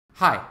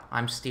Hi,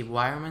 I'm Steve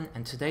Wireman,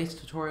 and today's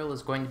tutorial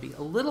is going to be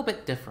a little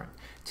bit different.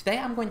 Today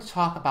I'm going to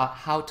talk about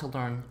how to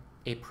learn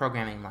a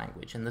programming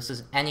language, and this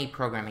is any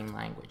programming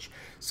language.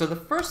 So the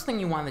first thing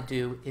you want to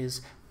do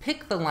is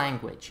pick the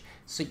language.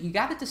 So you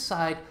got to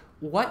decide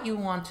what you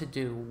want to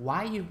do,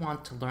 why you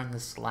want to learn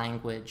this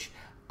language.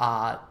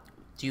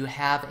 Do you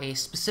have a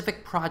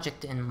specific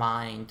project in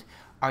mind?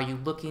 Are you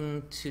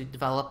looking to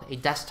develop a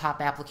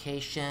desktop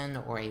application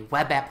or a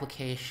web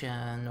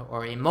application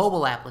or a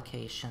mobile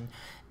application?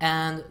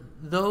 And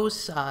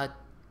those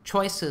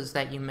choices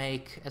that you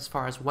make as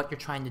far as what you're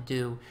trying to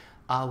do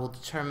will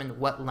determine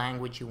what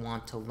language you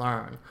want to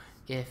learn.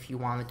 If you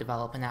want to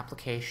develop an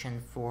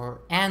application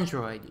for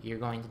Android, you're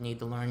going to need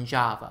to learn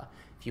Java.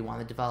 If you want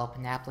to develop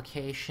an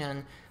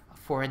application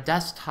for a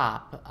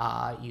desktop,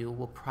 you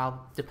will probably,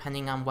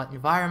 depending on what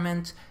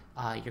environment,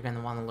 you're going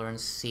to want to learn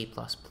C++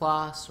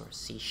 or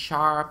C#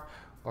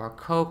 or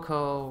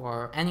Cocoa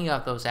or any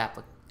of those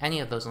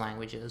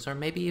languages, or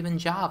maybe even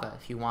Java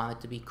if you want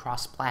it to be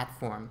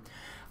cross-platform.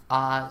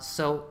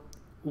 So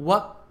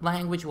what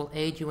language will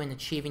aid you in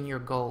achieving your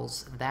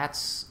goals?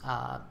 That's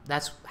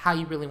how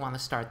you really want to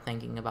start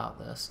thinking about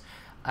this.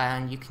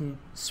 And you can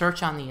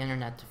search on the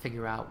internet to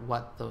figure out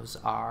what those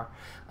are.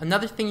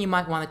 Another thing you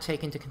might want to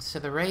take into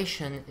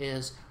consideration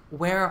is,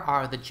 where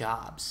are the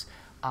jobs?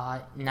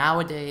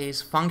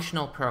 Nowadays,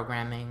 functional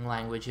programming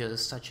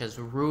languages such as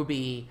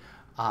Ruby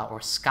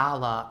or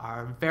Scala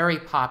are very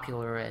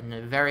popular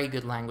and very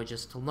good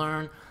languages to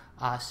learn,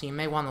 so you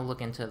may want to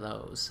look into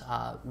those.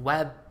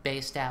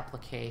 Web-based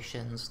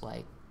applications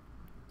like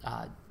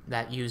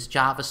that use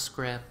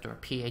JavaScript or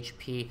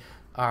PHP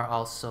are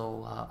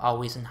also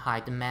always in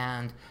high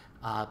demand,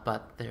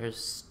 but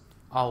there's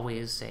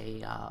always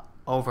a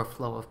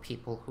overflow of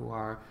people who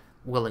are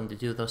willing to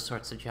do those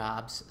sorts of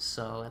jobs,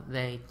 so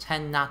they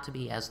tend not to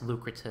be as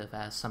lucrative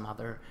as some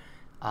other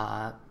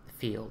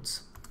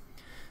fields.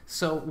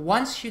 So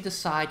once you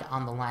decide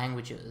on the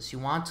languages, you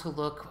want to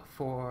look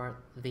for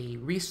the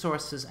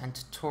resources and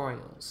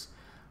tutorials.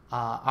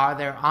 Are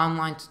there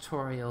online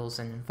tutorials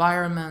and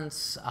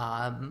environments?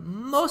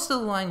 Most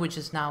of the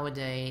languages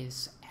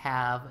nowadays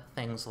have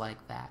things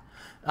like that.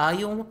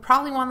 You'll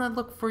probably want to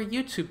look for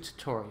YouTube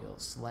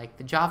tutorials, like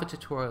the Java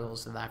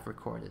tutorials that I've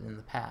recorded in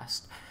the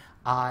past.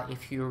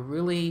 If you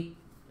really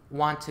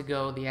want to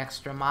go the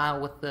extra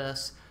mile with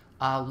this,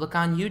 look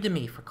on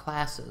Udemy for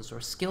classes or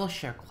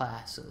Skillshare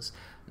classes.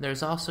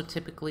 There's also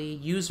typically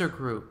user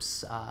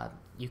groups.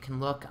 You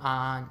can look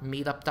on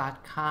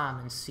meetup.com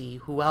and see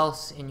who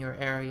else in your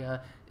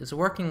area is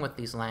working with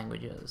these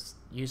languages.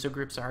 User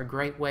groups are a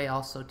great way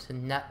also to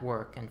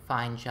network and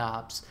find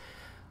jobs.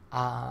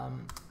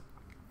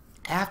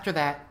 After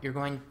that, you're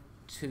going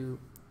to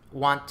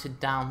want to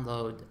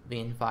download the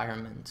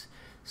environment.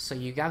 So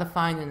you got to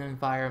find an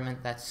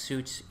environment that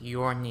suits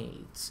your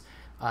needs.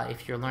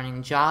 If you're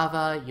learning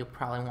Java, you'll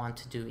probably want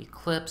to do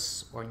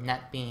Eclipse or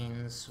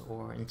NetBeans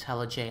or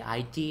IntelliJ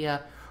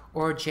IDEA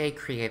or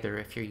JCreator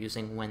if you're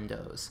using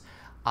Windows.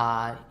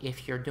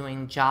 If you're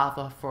doing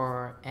Java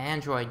for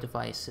Android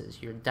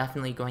devices, you're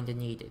definitely going to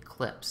need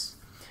Eclipse.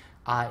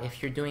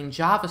 If you're doing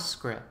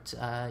JavaScript,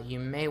 you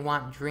may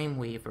want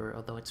Dreamweaver,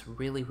 although it's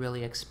really,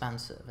 really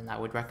expensive, and I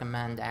would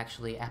recommend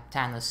actually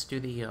Aptana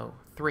Studio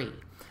 3.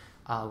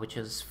 Which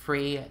is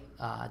free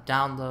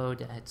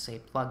download. It's a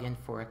plugin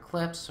for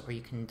Eclipse, or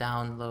you can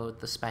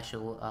download the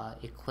special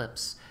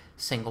Eclipse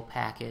single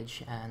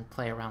package and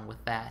play around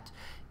with that.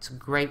 It's a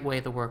great way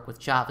to work with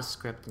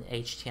JavaScript and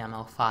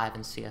HTML5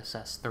 and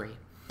CSS3.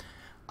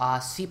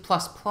 C++,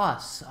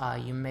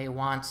 you may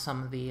want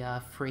some of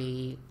the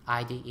free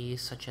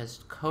IDEs such as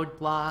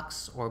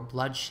CodeBlocks or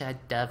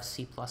Bloodshed Dev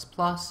C++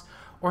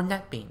 or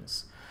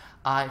NetBeans.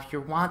 If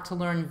you want to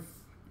learn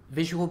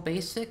Visual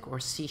Basic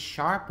or C#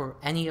 or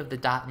any of the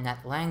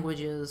 .NET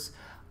languages,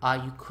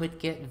 you could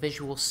get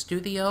Visual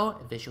Studio.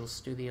 Visual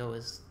Studio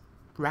is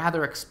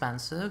rather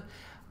expensive.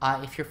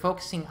 If you're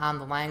focusing on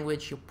the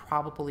language, you'll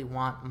probably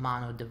want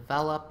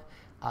MonoDevelop.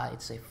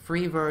 It's a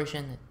free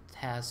version. It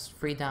has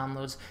free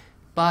downloads.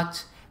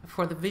 But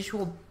for the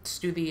Visual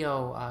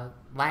Studio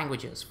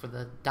languages, for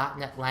the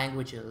 .NET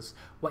languages,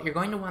 what you're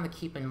going to want to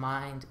keep in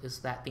mind is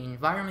that the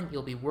environment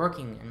you'll be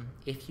working in,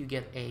 if you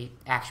get an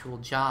actual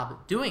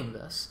job doing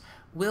this,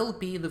 will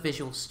be the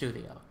Visual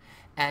Studio.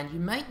 And you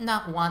might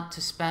not want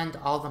to spend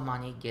all the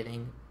money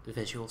getting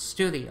Visual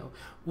Studio.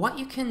 What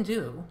you can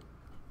do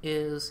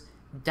is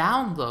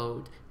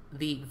download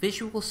the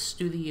Visual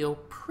Studio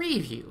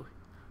Preview,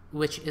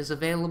 which is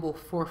available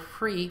for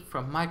free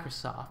from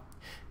Microsoft.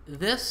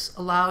 This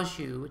allows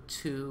you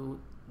to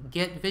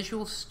get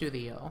Visual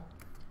Studio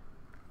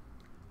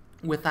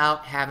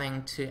without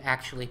having to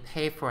actually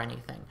pay for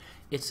anything.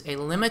 It's a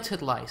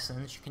limited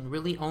license. You can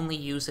really only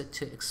use it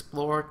to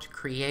explore, to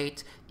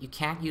create. You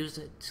can't use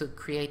it to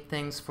create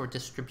things for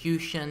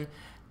distribution,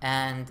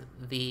 and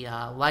the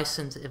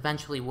license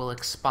eventually will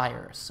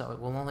expire, so it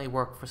will only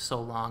work for so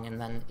long and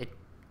then it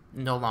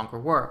no longer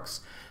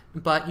works.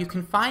 But you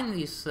can find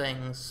these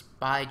things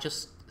by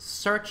just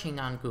searching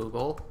on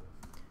Google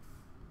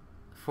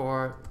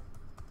for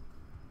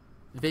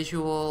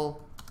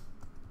Visual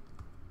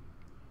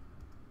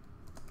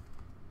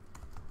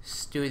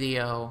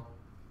Studio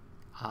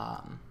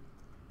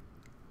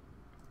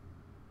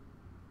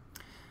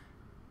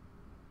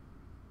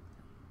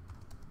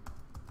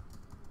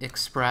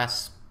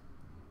Express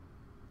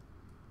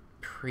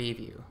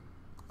Preview.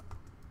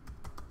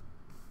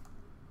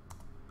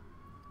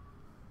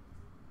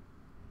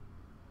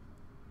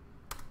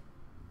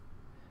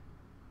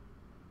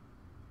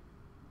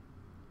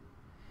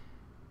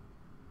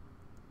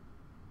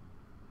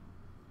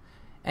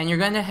 And you're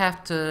going to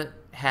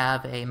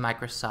have a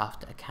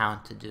Microsoft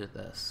account to do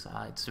this.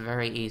 It's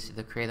very easy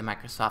to create a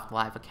Microsoft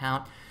Live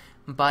account,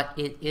 but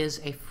it is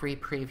a free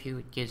preview.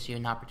 It gives you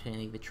an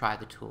opportunity to try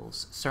the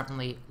tools.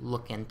 Certainly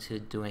look into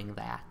doing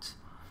that.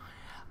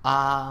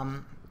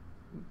 But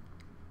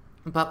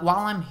while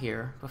I'm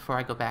here, before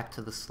I go back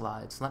to the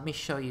slides, let me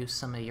show you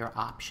some of your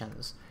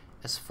options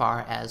as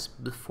far as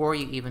before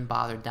you even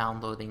bother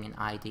downloading an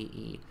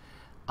IDE.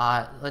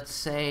 Let's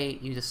say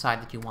you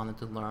decided you wanted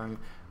to learn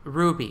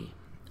Ruby.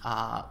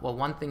 Well,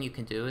 one thing you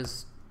can do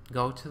is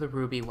go to the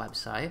Ruby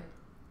website.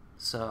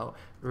 So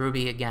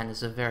Ruby, again,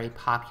 is a very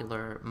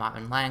popular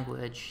modern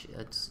language.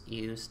 It's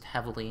used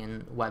heavily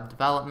in web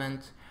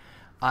development.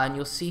 And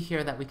you'll see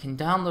here that we can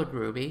download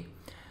Ruby,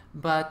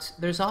 but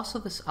there's also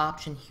this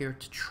option here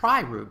to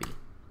try Ruby.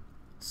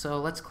 So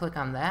let's click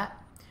on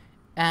that.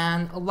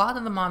 And a lot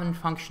of the modern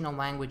functional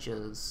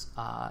languages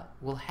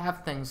will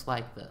have things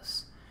like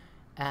this.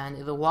 And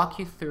it'll walk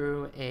you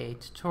through a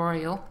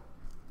tutorial.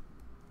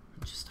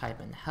 Just type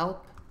in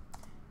help,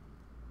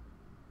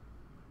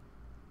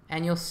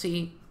 and you'll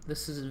see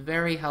this is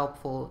very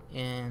helpful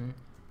in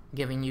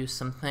giving you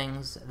some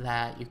things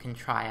that you can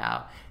try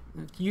out.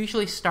 It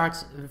usually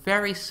starts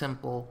very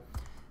simple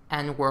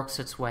and works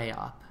its way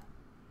up.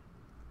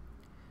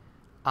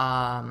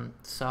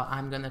 So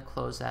I'm going to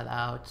close that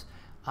out,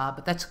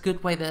 but that's a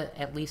good way to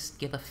at least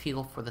get a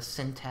feel for the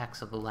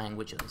syntax of the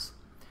languages.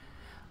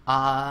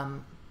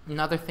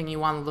 Another thing you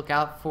want to look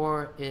out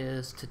for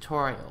is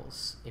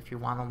tutorials. If you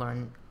want to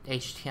learn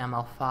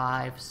HTML5,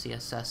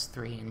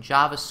 CSS3, and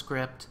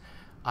JavaScript,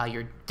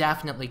 you're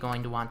definitely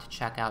going to want to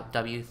check out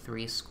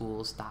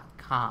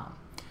w3schools.com.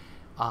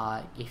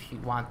 If you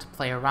want to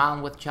play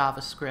around with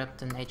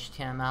JavaScript and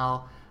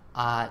HTML,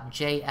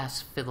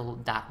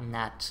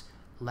 jsfiddle.net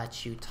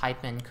lets you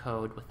type in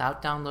code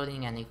without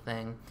downloading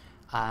anything,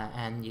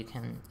 and you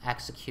can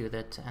execute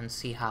it and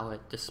see how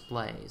it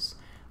displays.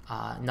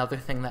 Another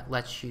thing that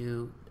lets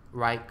you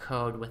write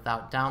code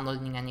without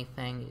downloading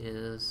anything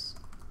is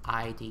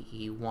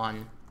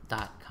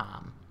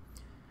IDE1.com.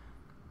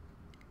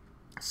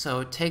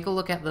 So take a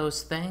look at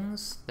those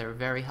things. They're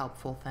very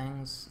helpful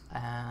things,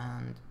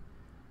 and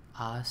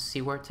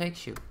see where it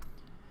takes you.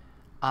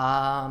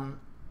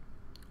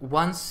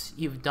 Once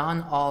you've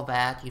done all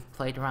that, you've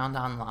played around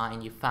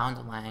online, you've found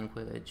a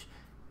language,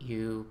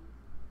 you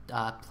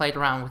played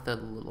around with it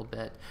a little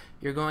bit,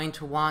 you're going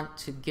to want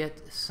to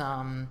get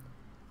some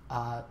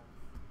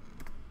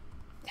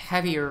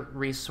heavier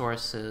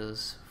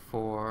resources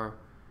for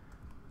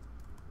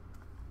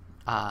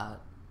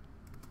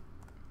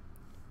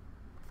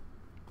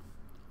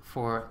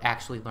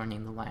actually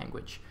learning the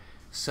language.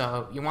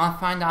 So you want to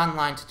find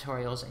online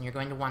tutorials, and you're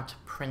going to want to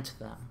print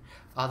them.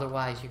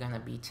 Otherwise, you're going to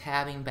be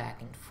tabbing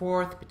back and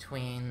forth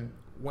between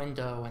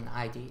Windows and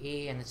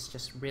IDE, and it's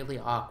just really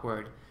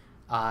awkward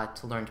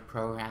to learn to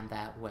program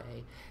that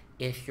way.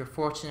 If you're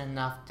fortunate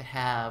enough to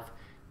have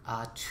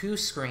two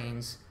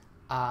screens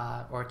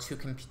or two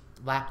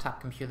laptop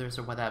computers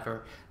or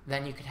whatever,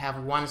 then you could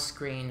have one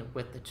screen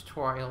with the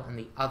tutorial and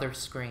the other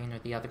screen or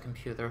the other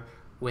computer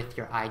with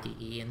your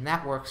IDE, and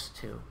that works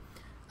too.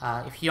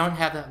 If you don't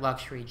have that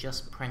luxury,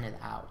 just print it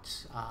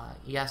out.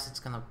 Yes, it's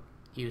going to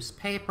use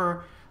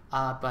paper,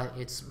 but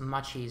it's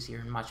much easier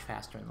and much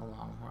faster in the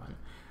long run.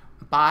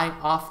 Buy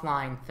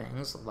offline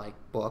things like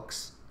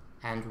books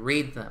and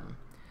read them.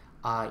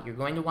 You're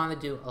going to want to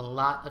do a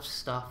lot of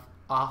stuff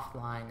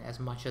offline as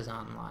much as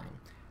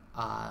online.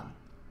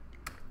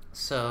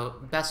 So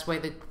best way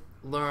to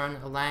learn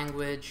a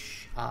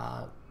language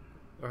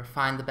or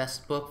find the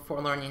best book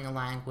for learning a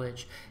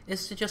language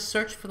is to just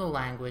search for the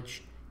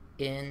language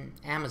in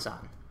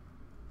Amazon.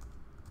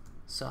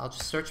 So I'll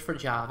just search for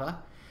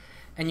Java,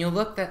 and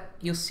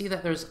you'll see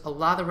that there's a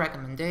lot of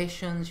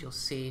recommendations. You'll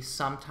see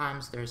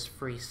sometimes there's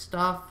free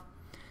stuff.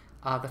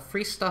 The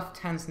free stuff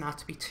tends not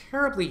to be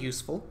terribly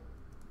useful.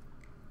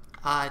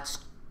 It's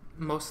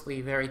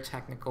mostly very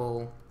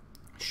technical,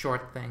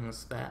 short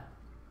things that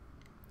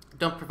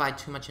don't provide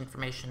too much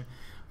information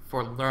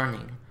for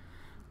learning.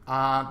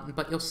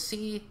 But you'll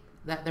see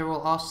that there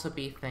will also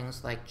be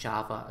things like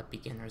Java, a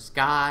beginner's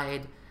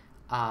guide.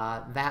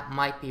 That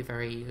might be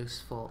very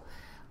useful.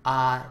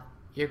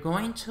 You're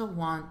going to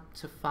want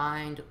to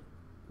find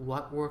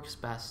what works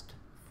best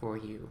for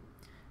you.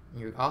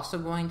 You're also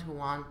going to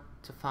want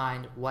to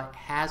find what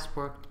has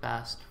worked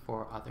best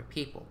for other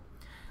people.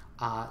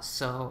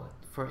 So,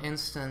 for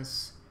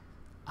instance,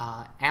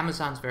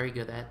 Amazon's very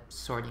good at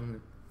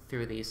sorting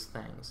through these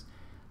things.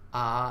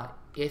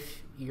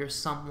 If you're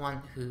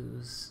someone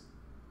who's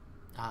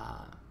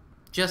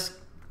just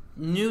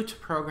new to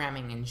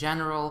programming in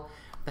general,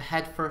 The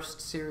Head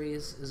First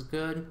series is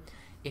good.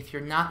 If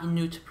you're not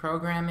new to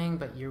programming,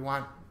 but you're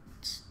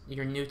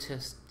new to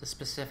the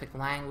specific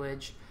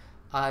language,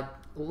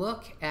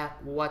 look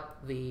at what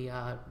the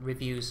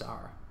reviews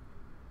are.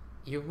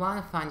 You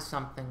want to find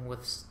something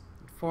with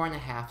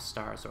 4.5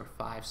 stars or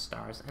 5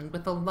 stars, and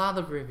with a lot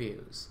of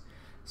reviews.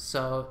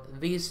 So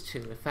these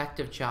two,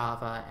 Effective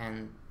Java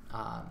and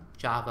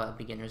Java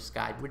Beginner's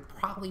Guide, would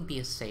probably be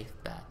a safe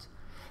bet.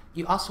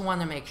 You also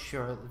want to make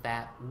sure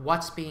that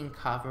what's being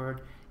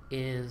covered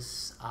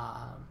is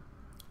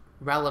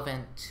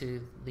relevant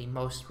to the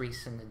most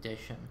recent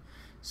edition.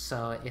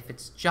 So if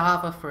it's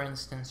Java, for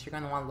instance, you're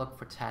going to want to look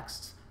for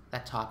texts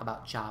that talk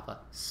about Java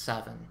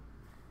 7.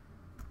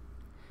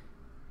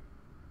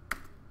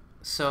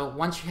 So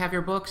once you have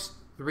your books,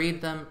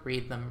 read them,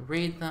 read them,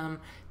 read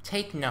them.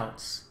 Take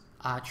notes.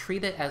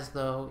 Treat it as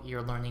though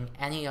you're learning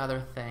any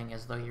other thing,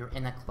 as though you're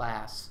in a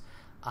class.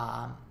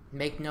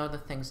 Make note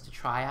of things to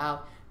try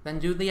out. Then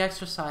do the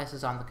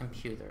exercises on the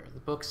computer. The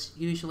books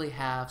usually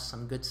have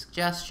some good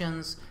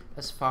suggestions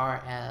as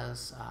far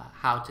as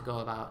how to go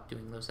about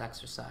doing those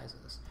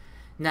exercises.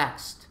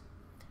 Next,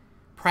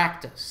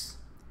 practice.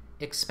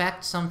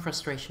 Expect some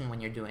frustration when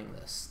you're doing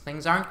this.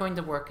 Things aren't going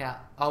to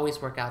always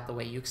work out the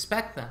way you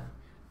expect them,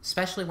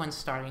 especially when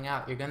starting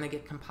out. You're going to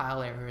get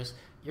compile errors.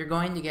 You're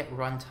going to get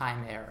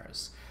runtime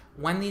errors.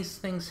 When these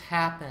things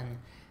happen,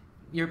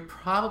 you're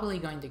probably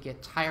going to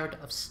get tired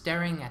of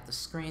staring at the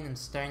screen and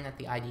staring at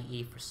the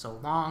IDE for so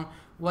long.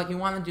 What you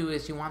want to do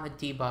is you want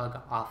to debug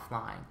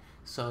offline.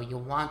 So you'll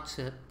want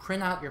to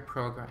print out your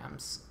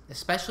programs,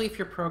 especially if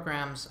your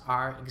programs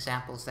are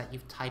examples that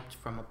you've typed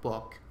from a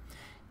book.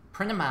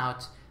 Print them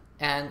out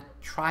and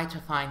try to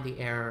find the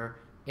error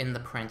in the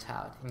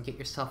printout and get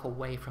yourself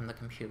away from the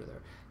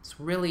computer. It's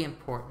really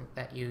important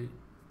that you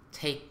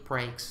take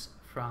breaks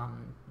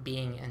from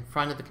being in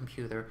front of the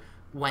computer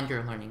when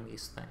you're learning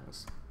these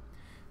things.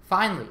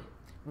 Finally,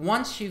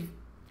 once you've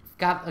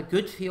got a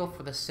good feel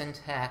for the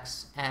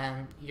syntax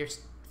and you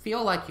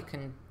feel like you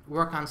can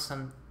work on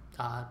some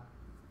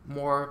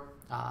more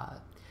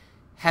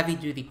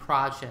heavy-duty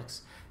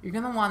projects, you're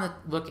going to want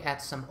to look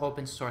at some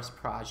open source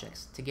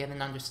projects to get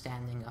an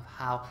understanding of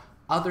how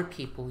other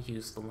people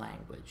use the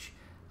language.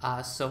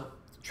 So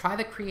try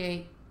to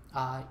create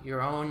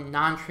your own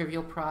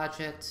non-trivial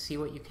project, see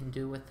what you can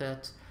do with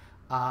it.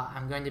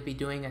 I'm going to be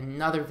doing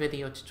another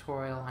video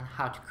tutorial on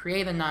how to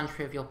create a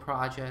non-trivial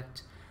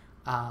project,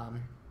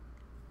 and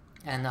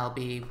I'll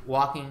be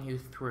walking you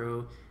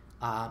through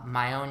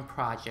my own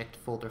project,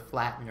 Folder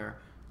Flattener,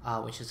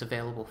 which is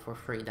available for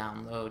free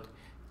download.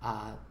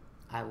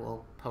 I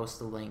will post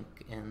the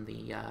link in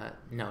the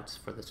notes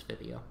for this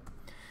video.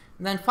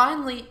 And then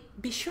finally,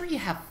 be sure you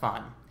have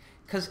fun,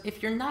 because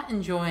if you're not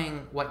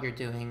enjoying what you're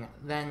doing,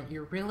 then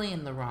you're really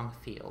in the wrong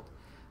field,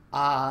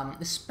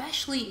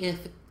 especially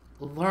if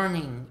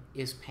learning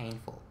is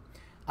painful.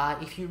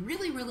 If you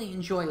really, really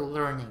enjoy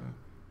learning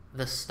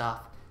this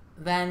stuff,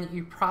 then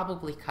you're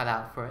probably cut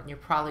out for it, and you're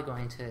probably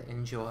going to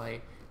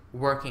enjoy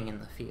working in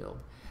the field.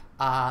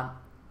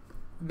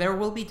 There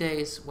will be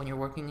days when you're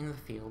working in the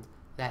field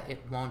that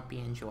it won't be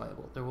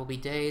enjoyable. There will be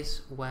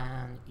days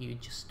when you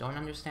just don't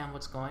understand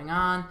what's going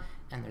on,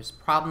 and there's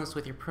problems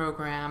with your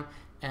program,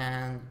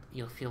 and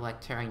you'll feel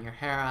like tearing your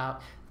hair out.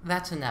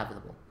 That's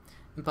inevitable.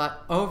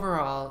 But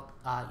overall,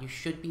 you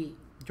should be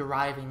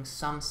deriving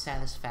some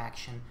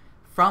satisfaction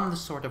from the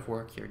sort of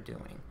work you're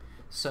doing.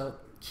 So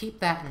keep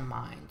that in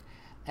mind,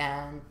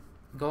 and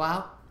go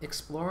out,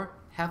 explore,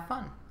 have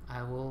fun.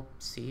 I will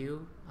see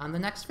you on the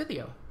next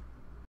video.